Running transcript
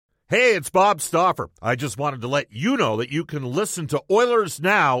Hey, it's Bob Stauffer. I just wanted to let you know that you can listen to Oilers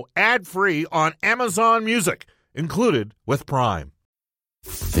Now ad-free on Amazon Music, included with Prime.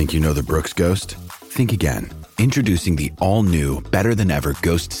 Think you know the Brooks Ghost? Think again. Introducing the all-new, better-than-ever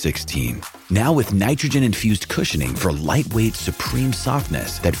Ghost 16. Now with nitrogen-infused cushioning for lightweight, supreme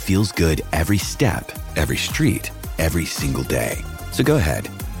softness that feels good every step, every street, every single day. So go ahead,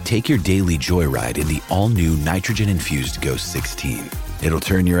 take your daily joyride in the all-new nitrogen-infused Ghost 16. It'll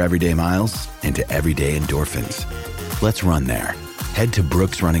turn your everyday miles into everyday endorphins. Let's run there. Head to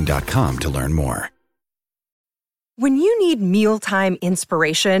brooksrunning.com to learn more. When you need mealtime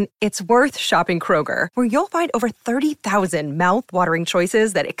inspiration, it's worth shopping Kroger, where you'll find over 30,000 mouth-watering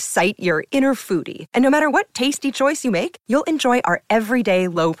choices that excite your inner foodie. And no matter what tasty choice you make, you'll enjoy our everyday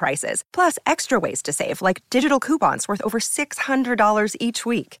low prices, plus extra ways to save, like digital coupons worth over $600 each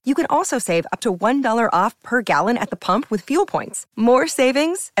week. You can also save up to $1 off per gallon at the pump with fuel points. More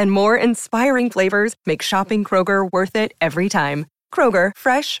savings and more inspiring flavors make shopping Kroger worth it every time. Kroger,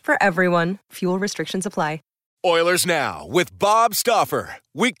 fresh for everyone. Fuel restrictions apply. Oilers Now with Bob Stauffer.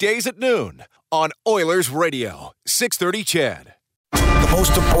 Weekdays at noon on Oilers Radio, 630 CHED. The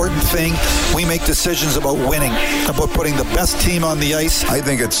most important thing, we make decisions about winning, about putting the best team on the ice. I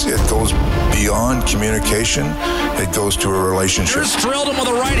think it goes beyond communication. It goes to a relationship. Here's drilled him with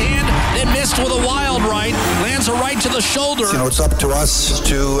a right hand, then missed with a wild right. Lands a right to the shoulder. You know, it's up to us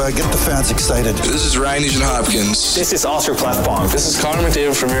to get the fans excited. This is Ryan Nugent-Hopkins. This is Oscar Klefbom. This is Connor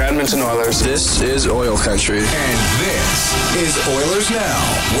McDavid from your Edmonton Oilers. This is Oil Country. And this is Oilers Now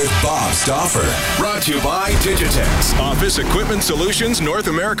with Bob Stauffer. Brought to you by Digitex. Office Equipment Solutions North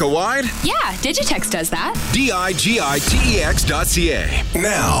America wide? Yeah, Digitex does that. digitex.ca.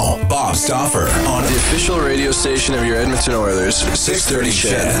 Now, Bob Stauffer on the official radio station of your Edmonton Oilers, 630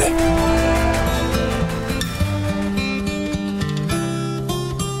 CHED.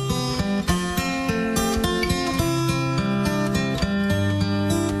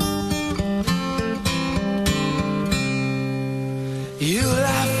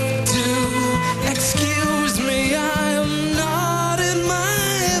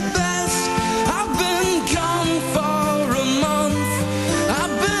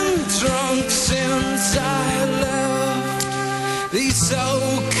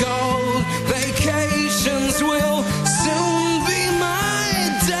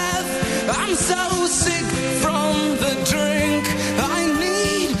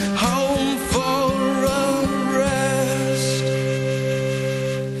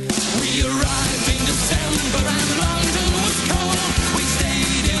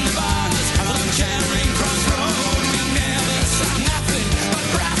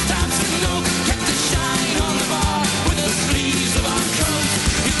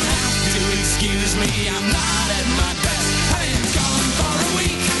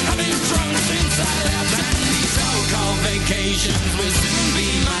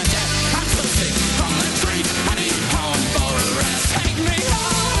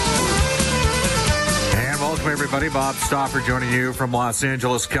 Bob Stauffer joining you from Los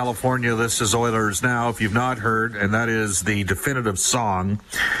Angeles, California. This is Oilers Now, if you've not heard, and that is the definitive song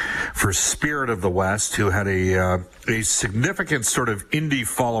for Spirit of the West, who had a significant sort of indie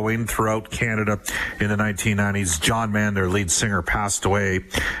following throughout Canada in the 1990s. John Mann, their lead singer, passed away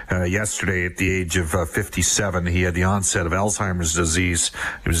yesterday at the age of 57. He had the onset of Alzheimer's disease.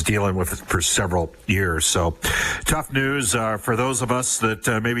 He was dealing with it for several years. So tough news for those of us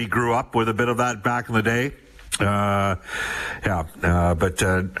that maybe grew up with a bit of that back in the day. But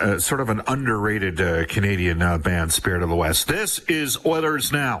sort of an underrated Canadian band, Spirit of the West. This is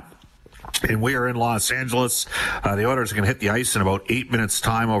Oilers Now. And we are in Los Angeles. The Oilers are going to hit the ice in about 8 minutes'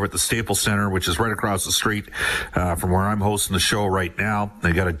 time over at the Staples Center, which is right across the street from where I'm hosting the show right now.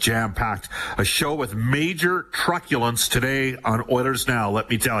 They got a jam-packed show with major truculence today on Oilers Now, let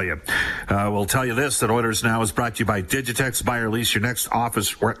me tell you. We'll tell you this, that Oilers Now is brought to you by Digitex. Buy or lease your next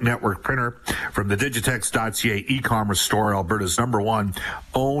office network printer from the Digitex.ca e-commerce store, Alberta's #1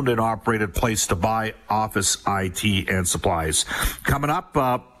 owned and operated place to buy office IT and supplies. Coming up,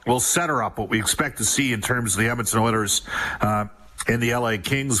 we'll set her up what we expect to see in terms of the Edmonton Oilers and the LA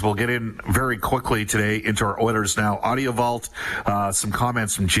Kings. We'll get in very quickly today into our Oilers Now audio vault. Some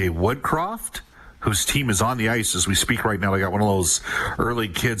comments from Jay Woodcroft, whose team is on the ice as we speak right now. They got one of those early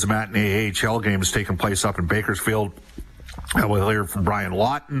kids matinee AHL games taking place up in Bakersfield. We'll hear from Brian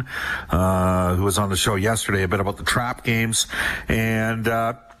Lawton, who was on the show yesterday, a bit about the trap games. And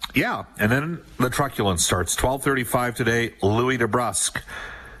then the truculence starts. 12:35 today, Louis DeBrusk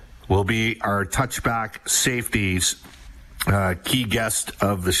will be our touchback safeties key guest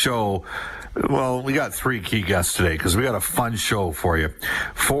of the show. Well, we got 3 key guests today because we got a fun show for you.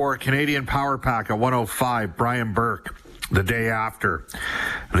 For Canadian Power Pack at 105, Brian Burke. The day after,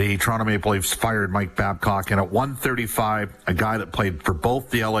 the Toronto Maple Leafs fired Mike Babcock. And at 135, a guy that played for both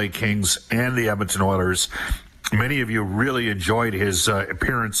the LA Kings and the Edmonton Oilers. Many of you really enjoyed his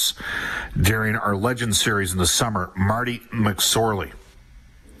appearance during our Legend series in the summer, Marty McSorley.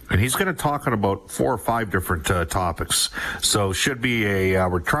 And he's going to talk on about 4 or 5 different topics. So should be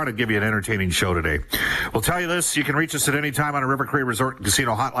we're trying to give you an entertaining show today. We'll tell you this, you can reach us at any time on a River Cree Resort and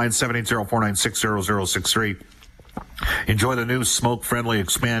Casino hotline, 780-496-0063. Enjoy the new smoke-friendly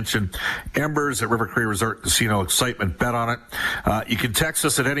expansion, Embers at River Cree Resort Casino. Excitement, bet on it. You can text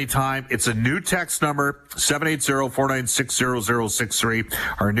us at any time. It's a new text number, 780-496-0063.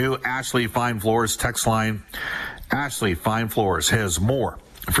 Our new Ashley Fine Floors text line. Ashley Fine Floors has more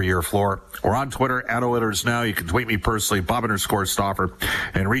for your floor. We're on Twitter at Oilers Now. You can tweet me personally, Bob_Stauffer,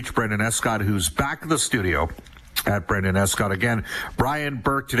 and reach Brendan Escott, who's back in the studio at Brendan Escott. Again, Brian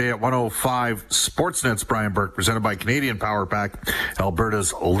Burke today at 105. Sportsnet's Brian Burke, presented by Canadian Power Pack,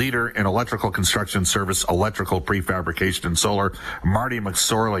 Alberta's leader in electrical construction service, electrical prefabrication and solar. Marty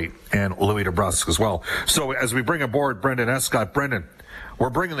McSorley and Louis DeBrusque as well. So as we bring aboard Brendan Escott, Brendan,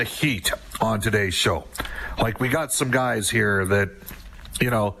 we're bringing the heat on today's show. Like, we got some guys here that, you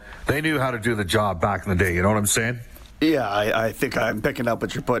know, they knew how to do the job back in the day. You know what I'm saying? Yeah, I think I'm picking up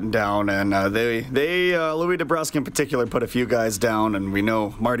what you're putting down, and they Louis DeBrusque in particular put a few guys down, and we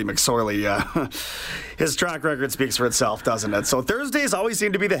know Marty McSorley, his track record speaks for itself, doesn't it? So Thursdays always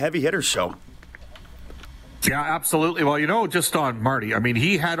seem to be the heavy hitter show. Yeah, absolutely. Well, you know, just on Marty, I mean,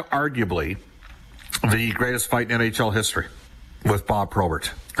 he had arguably the greatest fight in NHL history with Bob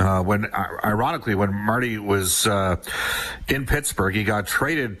Probert. Ironically, when Marty was in Pittsburgh, he got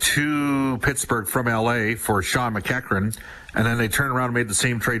traded to Pittsburgh from LA for Sean McEachran, and then they turned around and made the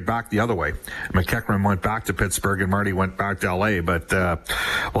same trade back the other way. McEachran went back to Pittsburgh, and Marty went back to LA. But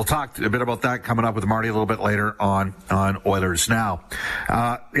we'll talk a bit about that coming up with Marty a little bit later on Oilers Now.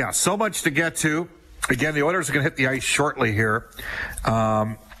 Yeah, so much to get to. Again, the Oilers are going to hit the ice shortly here.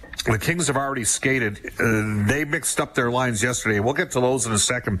 The Kings have already skated. They mixed up their lines yesterday. We'll get to those in a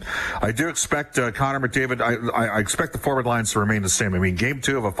second. I do expect Connor McDavid, I expect the forward lines to remain the same. I mean, game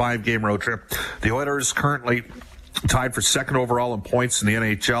 2 of a 5-game road trip. The Oilers currently tied for second overall in points in the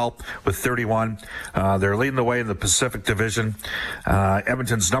NHL with 31. They're leading the way in the Pacific Division.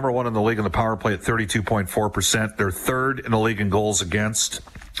 Edmonton's number 1 in the league in the power play at 32.4%. They're third in the league in goals against.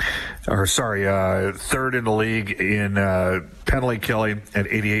 Third in the league in penalty killing at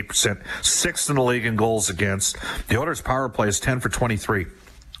 88%. 6th in the league in goals against. The Oilers' power play is 10 for 23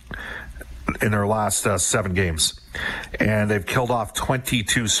 in their last 7 games. And they've killed off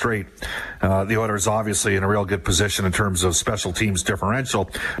 22 straight. The Oilers obviously in a real good position in terms of special teams differential.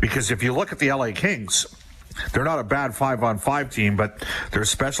 Because if you look at the LA Kings, they're not a bad 5-on-5 team, but their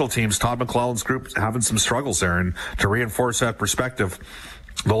special teams, Todd McLellan's group, having some struggles there. And to reinforce that perspective,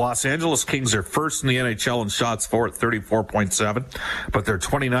 the Los Angeles Kings are first in the NHL in shots for at 34.7, but they're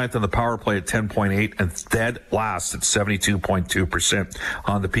 29th in the power play at 10.8 and dead last at 72.2%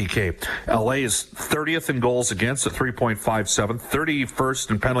 on the PK. LA is 30th in goals against at 3.57, 31st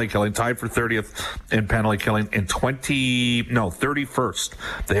in penalty killing, tied for 30th in penalty killing, and 31st.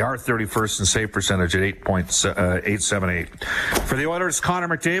 They are 31st in save percentage at 8.878. For the Oilers, Connor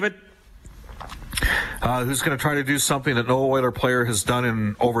McDavid, who's going to try to do something that no Oiler player has done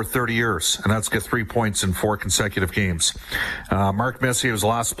in over 30 years, and that's get 3 points in 4 consecutive games. Mark Messier was the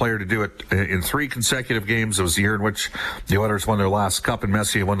last player to do it in 3 consecutive games. It was the year in which the Oilers won their last cup, and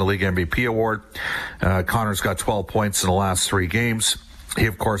Messier won the league MVP award. Connor's got 12 points in the last 3 games. He,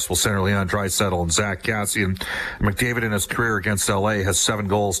 of course, will center Leon Draisaitl and Zach Kassian. McDavid in his career against LA has 7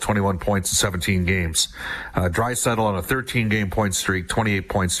 goals, 21 points in 17 games. Draisaitl on a 13-game point streak, 28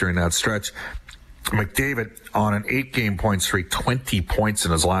 points during that stretch. McDavid on an 8-game point streak, 20 points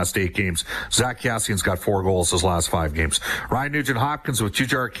in his last 8 games. Zach Kassian's got 4 goals his last 5 games. Ryan Nugent-Hopkins with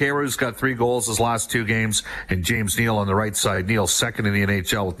Jujhar Khaira's got 3 goals his last 2 games. And James Neal on the right side. Neal second in the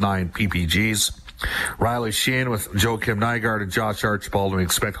NHL with 9 PPGs. Riley Sheehan with Joakim Nygard and Josh Archibald. And we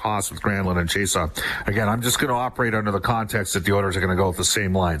expect Haas with Granlund and Chason. Again, I'm just going to operate under the context that the Oilers are going to go with the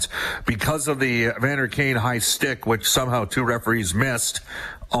same lines. Because of the Evander Kane high stick, which somehow 2 referees missed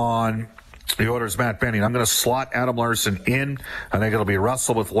on the Oilers' Matt Benning, I'm going to slot Adam Larsson in. I think it'll be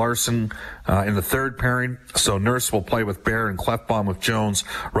Russell with Larsson in the third pairing. So Nurse will play with Bear and Clefbaum with Jones,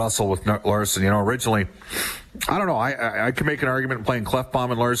 Russell with Larsson. You know, originally I don't know. I can make an argument playing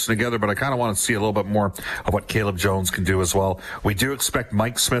Klefbom and Larson together, but I kind of want to see a little bit more of what Caleb Jones can do as well. We do expect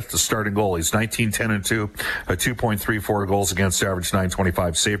Mike Smith to start in goal. He's 19-10-2, a 2.34 goals against average,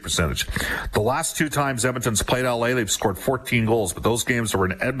 925 save percentage. The last 2 times Edmonton's played LA, they've scored 14 goals, but those games were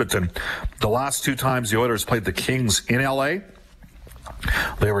in Edmonton. The last 2 times the Oilers played the Kings in LA,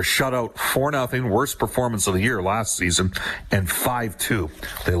 they were shut out 4-0, worst performance of the year last season, and 5-2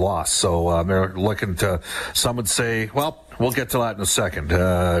 they lost. So they're looking to, some would say, well, we'll get to that in a second.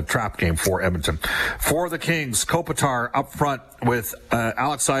 Trap game for Edmonton. For the Kings, Kopitar up front with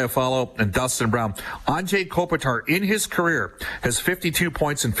Alex Iafallo and Dustin Brown. Anze Kopitar, in his career, has 52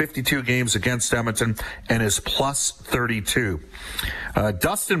 points in 52 games against Edmonton and is plus 32.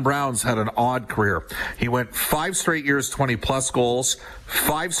 Dustin Brown's had an odd career. He went 5 straight years, 20-plus goals,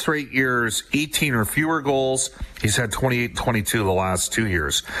 5 straight years, 18 or fewer goals. He's had 28-22 the last 2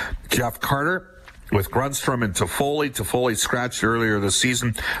 years. Jeff Carter, with Grundstrom and Toffoli scratched earlier this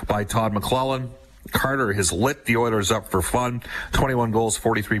season by Todd McClellan. Carter has lit the Oilers up for fun. 21 goals,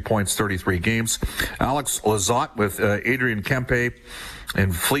 43 points, 33 games. Alex Lizotte with Adrian Kempe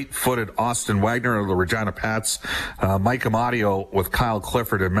and fleet-footed Austin Wagner of the Regina Pats. Mike Amadio with Kyle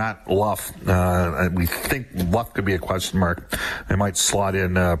Clifford and Matt Luff. We think Luff could be a question mark. They might slot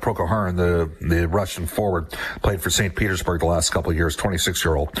in Prokhorov, the Russian forward, played for St. Petersburg the last couple of years,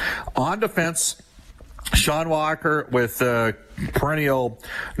 26-year-old. On defense, Sean Walker with perennial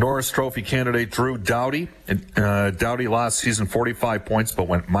Norris Trophy candidate Drew Doughty. Doughty last season 45 points, but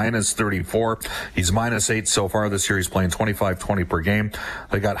went minus 34. He's minus 8 so far this year. He's playing 25-20 per game.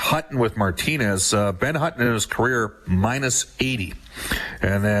 They got Hutton with Martinez. Ben Hutton in his career minus 80.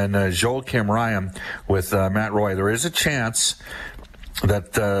 And then Joakim Ryan with Matt Roy. There is a chance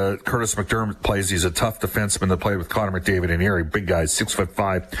that Curtis McDermott plays. He's a tough defenseman that played with Connor McDavid and Erie. Big guys,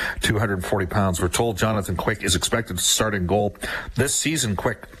 6'5", 240 pounds. We're told Jonathan Quick is expected to start in goal this season.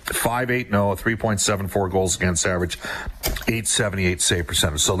 Quick, 5.80, 3.74 goals against average, 878 save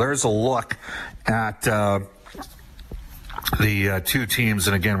percentage. So there's a look at the 2 teams,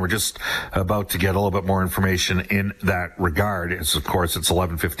 and again, we're just about to get a little bit more information in that regard. It's, of course, it's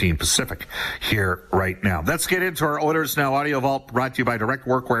 11:15 Pacific here right now. Let's get into our Oilers Now Audio Vault, brought to you by Direct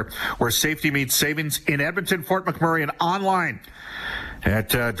Workwear, where safety meets savings in Edmonton, Fort McMurray, and online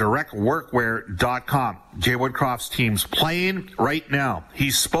at directworkwear.com. Jay Woodcroft's team's playing right now.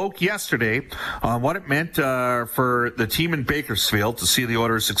 He spoke yesterday on what it meant for the team in Bakersfield to see the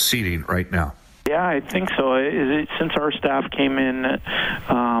Oilers succeeding right now. Yeah, I think so. Since our staff came in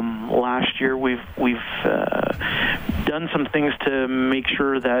last year, we've done some things to make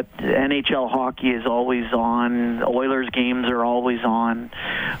sure that NHL hockey is always on, Oilers games are always on,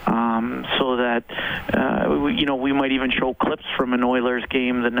 so that we might even show clips from an Oilers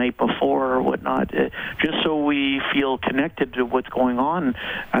game the night before or whatnot, just so we feel connected to what's going on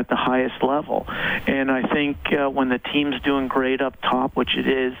at the highest level. And I think when the team's doing great up top, which it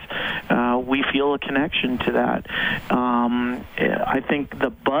is, we feel a connection to that. I think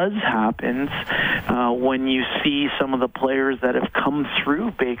the buzz happens when you see some of the players that have come through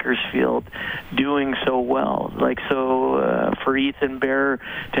Bakersfield doing so well. For Ethan Bear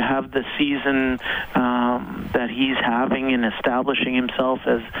to have the season that he's having and establishing himself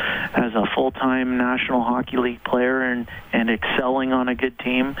as a full-time National Hockey League player and excelling on a good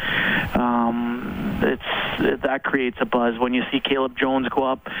team, that creates a buzz. When you see Caleb Jones go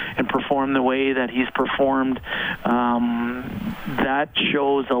up and perform the way that he's performed, that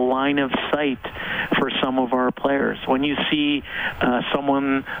shows a line of sight for some of our players. When you see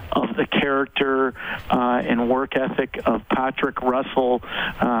someone of the character and work ethic of Patrick Russell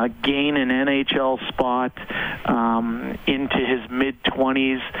gain an NHL spot into his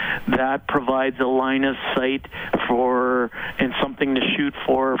mid-20s, that provides a line of sight and something to shoot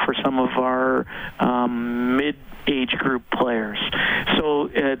for some of our mid-age group players. So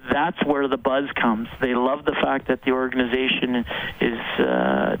that's where the buzz comes. They love the fact that the organization is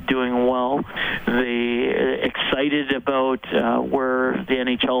doing well. They're excited about where the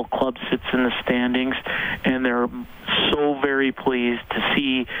NHL club sits in the standings, and they're so very pleased to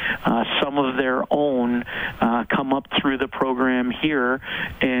see some of their own come up through the program here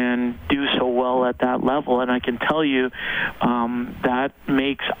and do so well at that level. And I can tell you that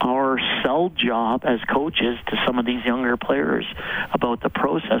makes our sell job as coaches to some of these younger players about the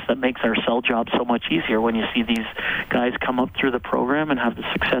process. That makes our sell job so much easier when you see these guys come up through the program and have the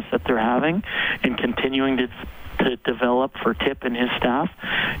success that they're having and continuing to develop for Tip and his staff.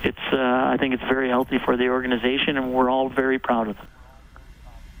 I think it's very healthy for the organization, and we're all very proud of them.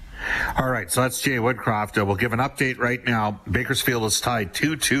 All right, so that's Jay Woodcroft. We'll give an update right now. Bakersfield is tied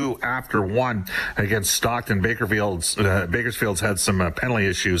 2-2 after 1 against Stockton. Bakersfield's had some penalty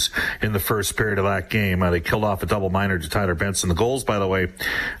issues in the first period of that game. They killed off a double minor to Tyler Benson. The goals, by the way,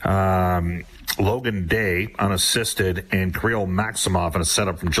 Logan Day, unassisted, and Kirill Maximov in a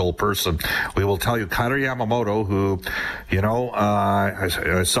setup from Joel Person. We will tell you, Kailer Yamamoto, who,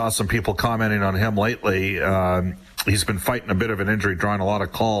 I saw some people commenting on him lately. He's been fighting a bit of an injury, drawing a lot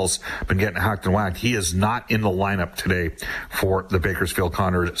of calls, been getting hacked and whacked. He is not in the lineup today for the Bakersfield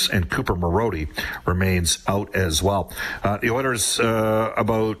Condors, and Cooper Marody remains out as well. The Oilers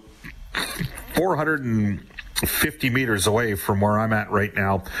about 450 meters away from where I'm at right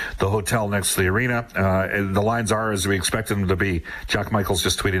now, the hotel next to the arena. And the lines are as we expected them to be. Jack Michaels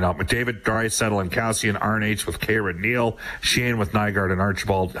just tweeting out McDavid, Draisaitl, and Cassian, RNH with Kara Neal, Sheehan with Nygaard and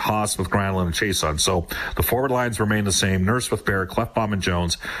Archibald, Haas with Granlund and Chason. So the forward lines remain the same. Nurse with Bear, Clefbaum and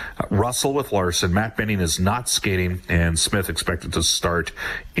Jones, Russell with Larson, Matt Benning is not skating, and Smith expected to start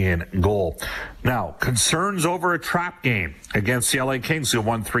in goal. Now, concerns over a trap game against the LA Kings, who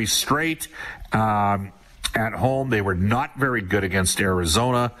won 3 straight. At home, they were not very good against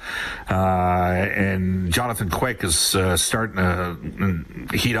Arizona, and Jonathan Quick is starting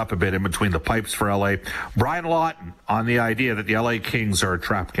to heat up a bit in between the pipes for LA. Brian Lawton on the idea that the LA Kings are a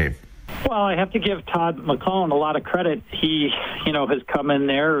trap game. Well, I have to give Todd McClellan a lot of credit. He, has come in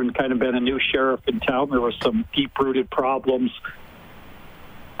there and kind of been a new sheriff in town. There were some deep-rooted problems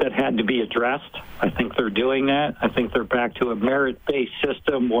that had to be addressed. I think they're doing that. I think they're back to a merit-based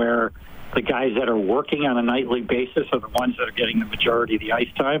system where the guys that are working on a nightly basis are the ones that are getting the majority of the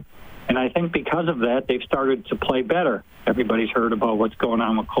ice time. And I think because of that, they've started to play better. Everybody's heard about what's going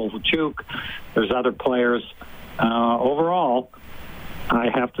on with Kovalchuk. There's other players. Overall, I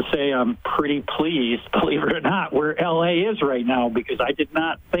have to say I'm pretty pleased, believe it or not, where LA is right now, because I did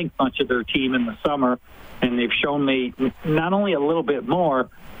not think much of their team in the summer. And they've shown me not only a little bit more,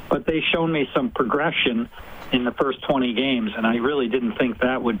 but they've shown me some progression in the first 20 games, and I really didn't think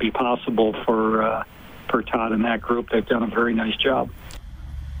that would be possible for Todd and that group. They've done a very nice job.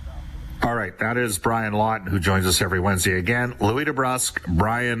 All right, that is Brian Lawton, who joins us every Wednesday. Again, Louis DeBrusk,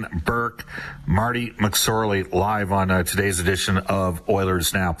 Brian Burke, Marty McSorley live on today's edition of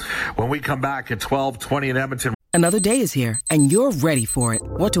Oilers Now. When we come back at 12:20 in Edmonton. Another day is here, and you're ready for it.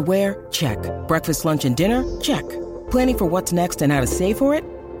 What to wear? Check. Breakfast, lunch, and dinner? Check. Planning for what's next and how to save for it?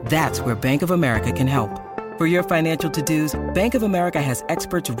 That's where Bank of America can help. For your financial to-dos, Bank of America has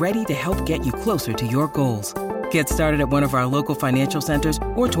experts ready to help get you closer to your goals. Get started at one of our local financial centers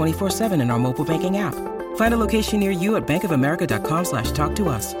or 24/7 in our mobile banking app. Find a location near you at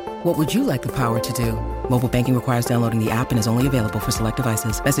bankofamerica.com/talktous. What would you like the power to do? Mobile banking requires downloading the app and is only available for select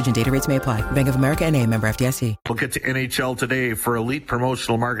devices. Message and data rates may apply. Bank of America NA, member FDIC. We'll get to NHL today for Elite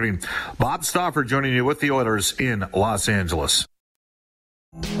Promotional Marketing. Bob Stauffer joining you with the Oilers in Los Angeles.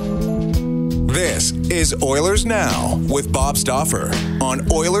 This is Oilers Now with Bob Stauffer on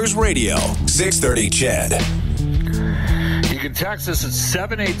Oilers Radio, 630 CHED. You can text us at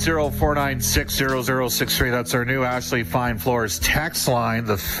 780-496-0063. That's our new Ashley Fine Floors text line.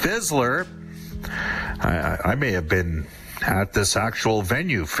 The Fizzler, I may have been at this actual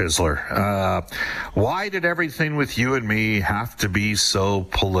venue, Fizzler. Why did everything with you and me have to be so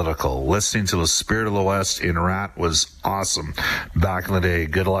political? Listening to the Spirit of the West in Rat was awesome back in the day.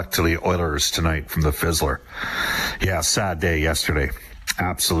 Good luck to the Oilers tonight from the Fizzler. Yeah, sad day yesterday.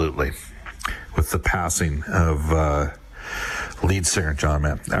 Absolutely. With the passing of lead singer John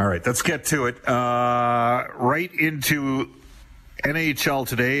Mann. All right, let's get to it. Right into NHL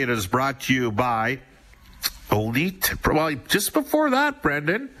today. It is brought to you by Elite. Well, just before that,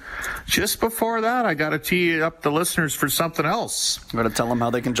 Brendan, I got to tee up the listeners for something else. I'm going to tell them how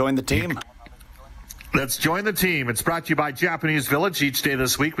they can join the team. Let's join the team. It's brought to you by Japanese Village. Each day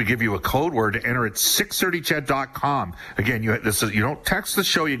this week, we give you a code word to enter at 630ched.com. Again, you don't text the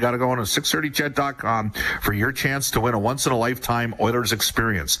show. You got to go on to 630ched.com for your chance to win a once-in-a-lifetime Oilers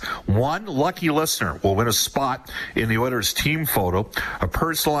experience. One lucky listener will win a spot in the Oilers team photo, a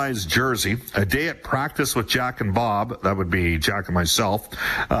personalized jersey, a day at practice with Jack and Bob. That would be Jack and myself.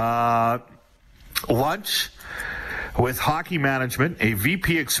 Lunch with hockey management, a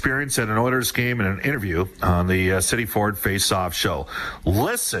VP experience at an Oilers game, and an interview on the City Ford Face-Off show.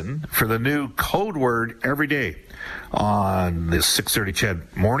 Listen for the new code word every day on the 630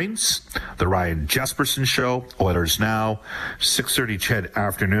 CHED mornings, the Ryan Jesperson show, Oilers Now, 630 CHED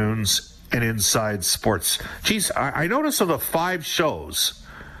afternoons, and Inside Sports. Geez, I noticed of the 5 shows,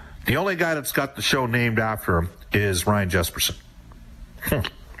 the only guy that's got the show named after him is Ryan Jesperson.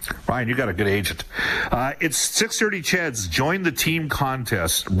 Ryan, you got a good agent. It's 6:30 Cheds Join the Team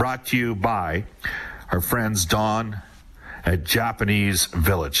contest, brought to you by our friends Dawn at Japanese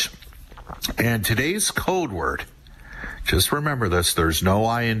Village. And today's code word, just remember this, there's no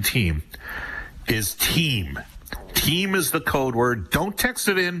I in team, is team. Team is the code word. Don't text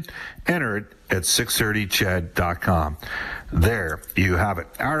it in. Enter it at 630ched.com. There you have it.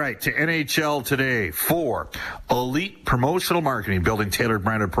 All right, to NHL today for Elite Promotional Marketing, building tailored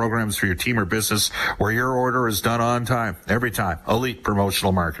branded programs for your team or business where your order is done on time, every time. Elite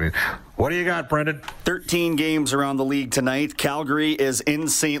Promotional Marketing. What do you got, Brendan? 13 games around the league tonight. Calgary is in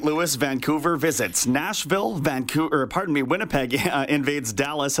St. Louis. Vancouver visits Nashville. Winnipeg invades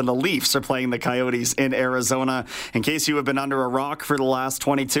Dallas, and the Leafs are playing the Coyotes in Arizona. In case you have been under a rock for the last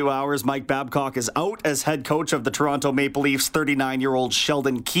 22 hours, Mike Babcock is out as head coach of the Toronto Maple Leafs. 39-year-old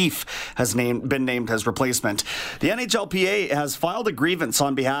Sheldon Keefe has been named as replacement. The NHLPA has filed a grievance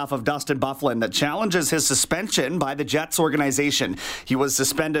on behalf of Dustin Byfuglien that challenges his suspension by the Jets organization. He was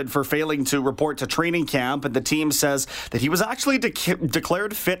suspended for failing to report to training camp, and the team says that he was actually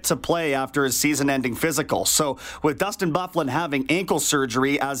declared fit to play after his season-ending physical. So with Dustin Byfuglien having ankle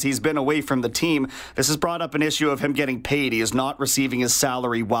surgery as he's been away from the team, this has brought up an issue of him getting paid. He is not receiving his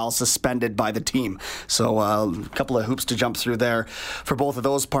salary while suspended by the team. So a couple of hoops to jump through there for both of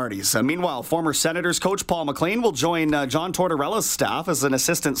those parties. Meanwhile, former Senators coach Paul McLean will join John Tortorella's staff as an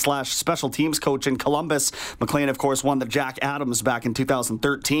assistant/special teams coach in Columbus. McLean, of course, won the Jack Adams back in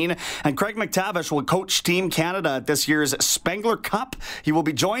 2013. And Craig McTavish will coach Team Canada at this year's Spengler Cup. He will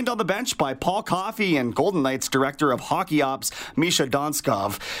be joined on the bench by Paul Coffey and Golden Knights director of hockey ops, Misha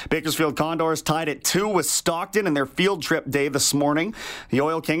Donskov. Bakersfield Condors tied at 2 with Stockton in their field trip day this morning. The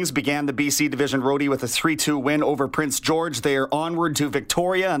Oil Kings began the BC Division Roadie with a 3-2 win over Prince George. They are onward to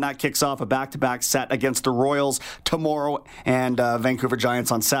Victoria, and that kicks off a back-to-back set against the Royals tomorrow and Vancouver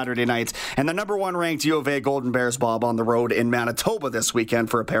Giants on Saturday night. And the number 1 ranked U of A Golden Bears, Bob, on the road in Manitoba this weekend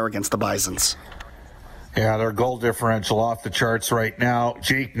for a pair against the Bisons. Yeah, their goal differential off the charts right now.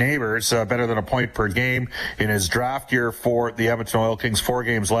 Jake Neighbors, better than a point per game in his draft year for the Edmonton Oil Kings. 4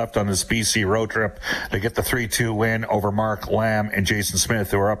 games left on this BC road trip. They get the 3-2 win over Mark Lamb and Jason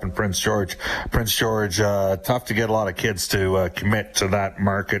Smith, who are up in Prince George. Prince George, tough to get a lot of kids to commit to that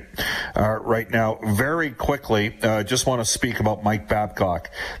market right now. Very quickly, just want to speak about Mike Babcock.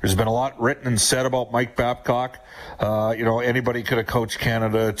 There's been a lot written and said about Mike Babcock. Anybody could have coached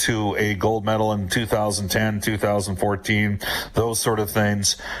Canada to a gold medal in 2010, 2014, those sort of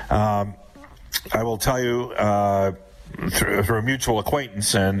things. I will tell you, through a mutual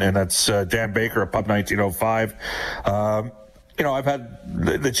acquaintance, and that's Dan Baker at Pub 1905, I've had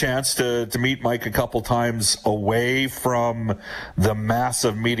the chance to meet Mike a couple times away from the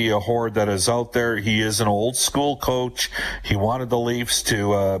massive media horde that is out there. He is an old school coach. He wanted the Leafs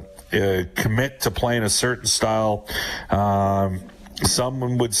to commit to playing a certain style.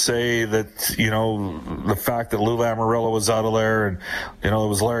 Someone would say that, the fact that Lou Lamoriello was out of there, and, it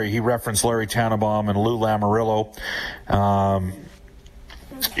was he referenced Larry Tannenbaum and Lou Lamoriello,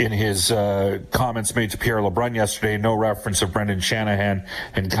 in his comments made to Pierre LeBrun yesterday. No reference of Brendan Shanahan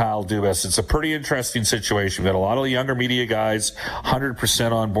and Kyle Dubas. It's a pretty interesting situation. We've got a lot of the younger media guys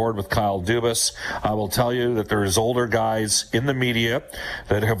 100% on board with Kyle Dubas. I will tell you that there's older guys in the media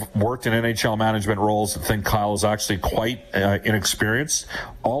that have worked in NHL management roles that think Kyle is actually quite inexperienced.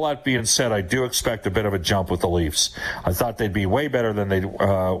 All that being said, I do expect a bit of a jump with the Leafs. I thought they'd be way better than they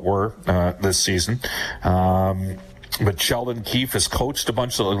were this season. But Sheldon Keefe has coached a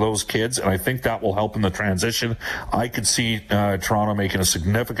bunch of those kids, and I think that will help in the transition. I could see Toronto making a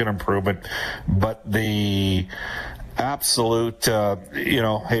significant improvement, but the absolute,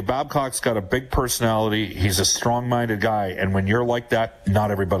 hey, Babcock's got a big personality. He's a strong-minded guy, and when you're like that,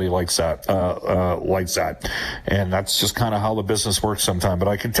 not everybody likes that. And that's just kind of how the business works sometimes. But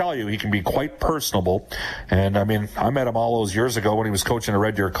I can tell you, he can be quite personable. And I met him all those years ago when he was coaching at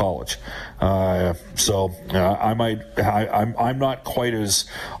Red Deer College. I'm not quite as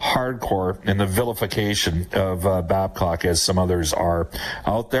hardcore in the vilification of Babcock as some others are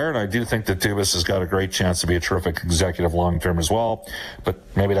out there, and I do think that Dubas has got a great chance to be a terrific executive long-term as well, but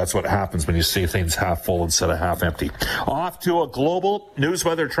maybe that's what happens when you see things half full instead of half empty. Off to a global news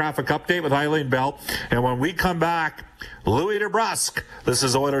weather traffic update with Eileen Bell, and when we come back, Louis DeBrusk. This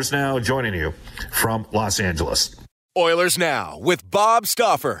is Oilers Now, joining you from Los Angeles. Oilers Now with Bob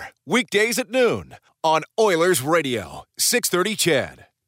Stauffer, weekdays at noon on Oilers Radio, 630 CHED.